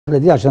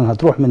دي عشان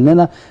هتروح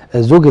مننا.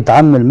 زوجة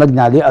عم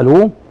المجني عليه.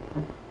 الو.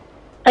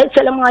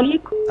 السلام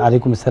عليكم.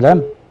 عليكم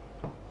السلام.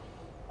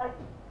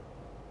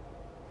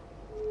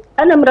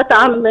 انا مرات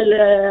عم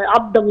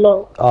عبد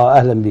الله.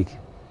 اهلا بيكي.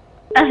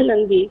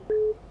 اهلا بيك.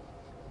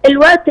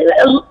 الوقت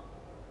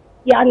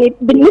يعني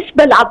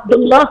بالنسبه لعبد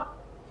الله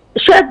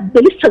شاب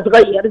لسه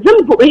صغير،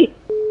 ذنبه ايه؟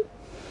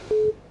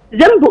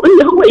 ذنبه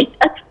ان هو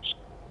يتقتل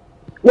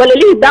ولا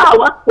ليه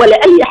دعوه ولا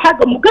اي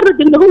حاجه،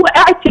 مجرد ان هو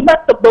قاعد في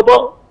مكتب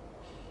باباه.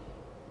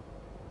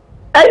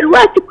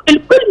 الوقت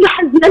الكل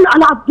حزنان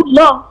على عبد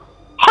الله،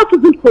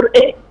 حافظ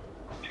القران.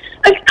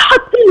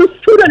 حاطين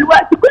الصوره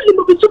الوقت، كل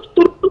ما بنشوف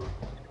صورته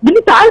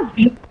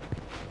بنتعذب.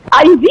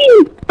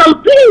 عايزين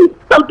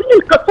طالبين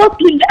القصاص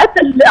للي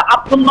قتل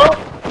عبد الله.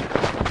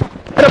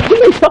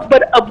 ربنا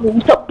يصبر ابوه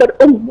ويصبر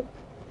امه.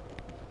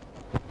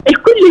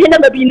 الكل هنا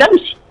ما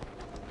بينامش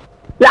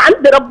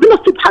لعند ربنا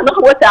سبحانه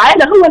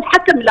وتعالى، هو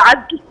الحكم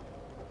العدل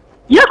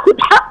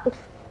ياخد حقه.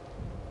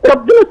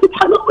 ربنا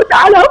سبحانه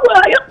وتعالى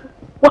هو هياخد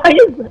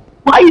وهيظهر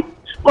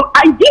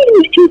وعايزين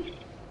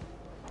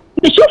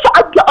نشوف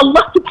عدل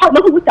الله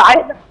سبحانه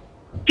وتعالى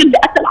في اللي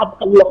قتل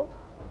عبد الله،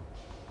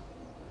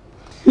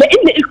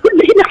 لان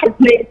الكل هنا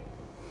حزنان.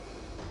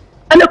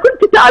 انا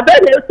كنت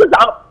تعبانه يا استاذ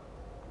عمرو،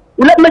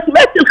 ولما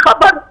سمعت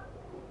الخبر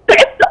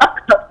تعبت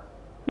اكتر،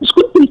 مش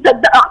كنت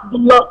مصدقه عبد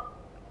الله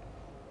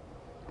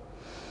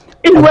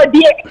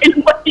الوديع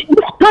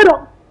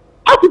المحترم،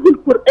 حافظ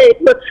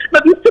القران، ما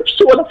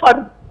بيسيبش ولا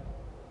فرد.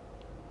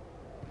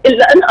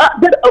 اللي انا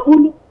اقدر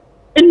اقوله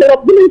ان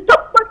ربنا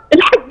يصبر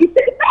الحاج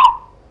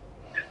سامح،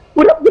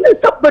 وربنا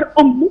يصبر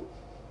امه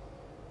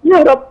يا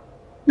رب،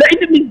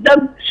 لان من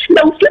ذنب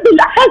لو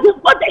فضل هذا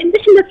الوضع اللي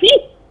احنا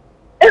فيه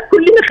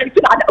كلنا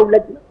خايفين على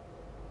اولادنا،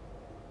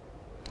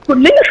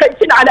 كلنا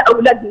خايفين على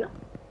اولادنا،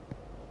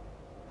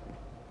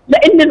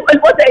 لان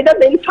الوضع ده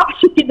ما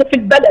ينفعش كده في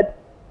البلد.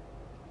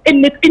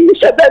 ان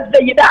شباب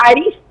زي ده،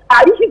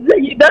 عريس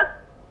زي ده،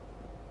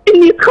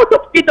 ان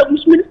يتخطف كده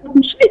ومش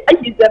ليه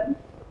اي ذنب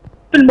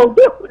في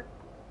الموضوع كله.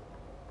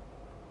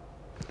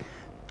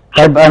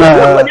 طيب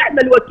انا ونعم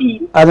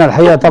الوكيل. انا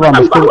الحقيقه طبعا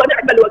الله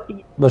ونعم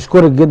الوكيل.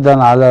 بشكرك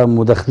جدا على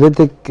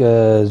مداخلتك.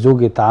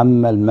 زوجة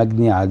عم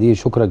المجني عليه،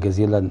 شكرا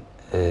جزيلا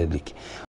ليكي.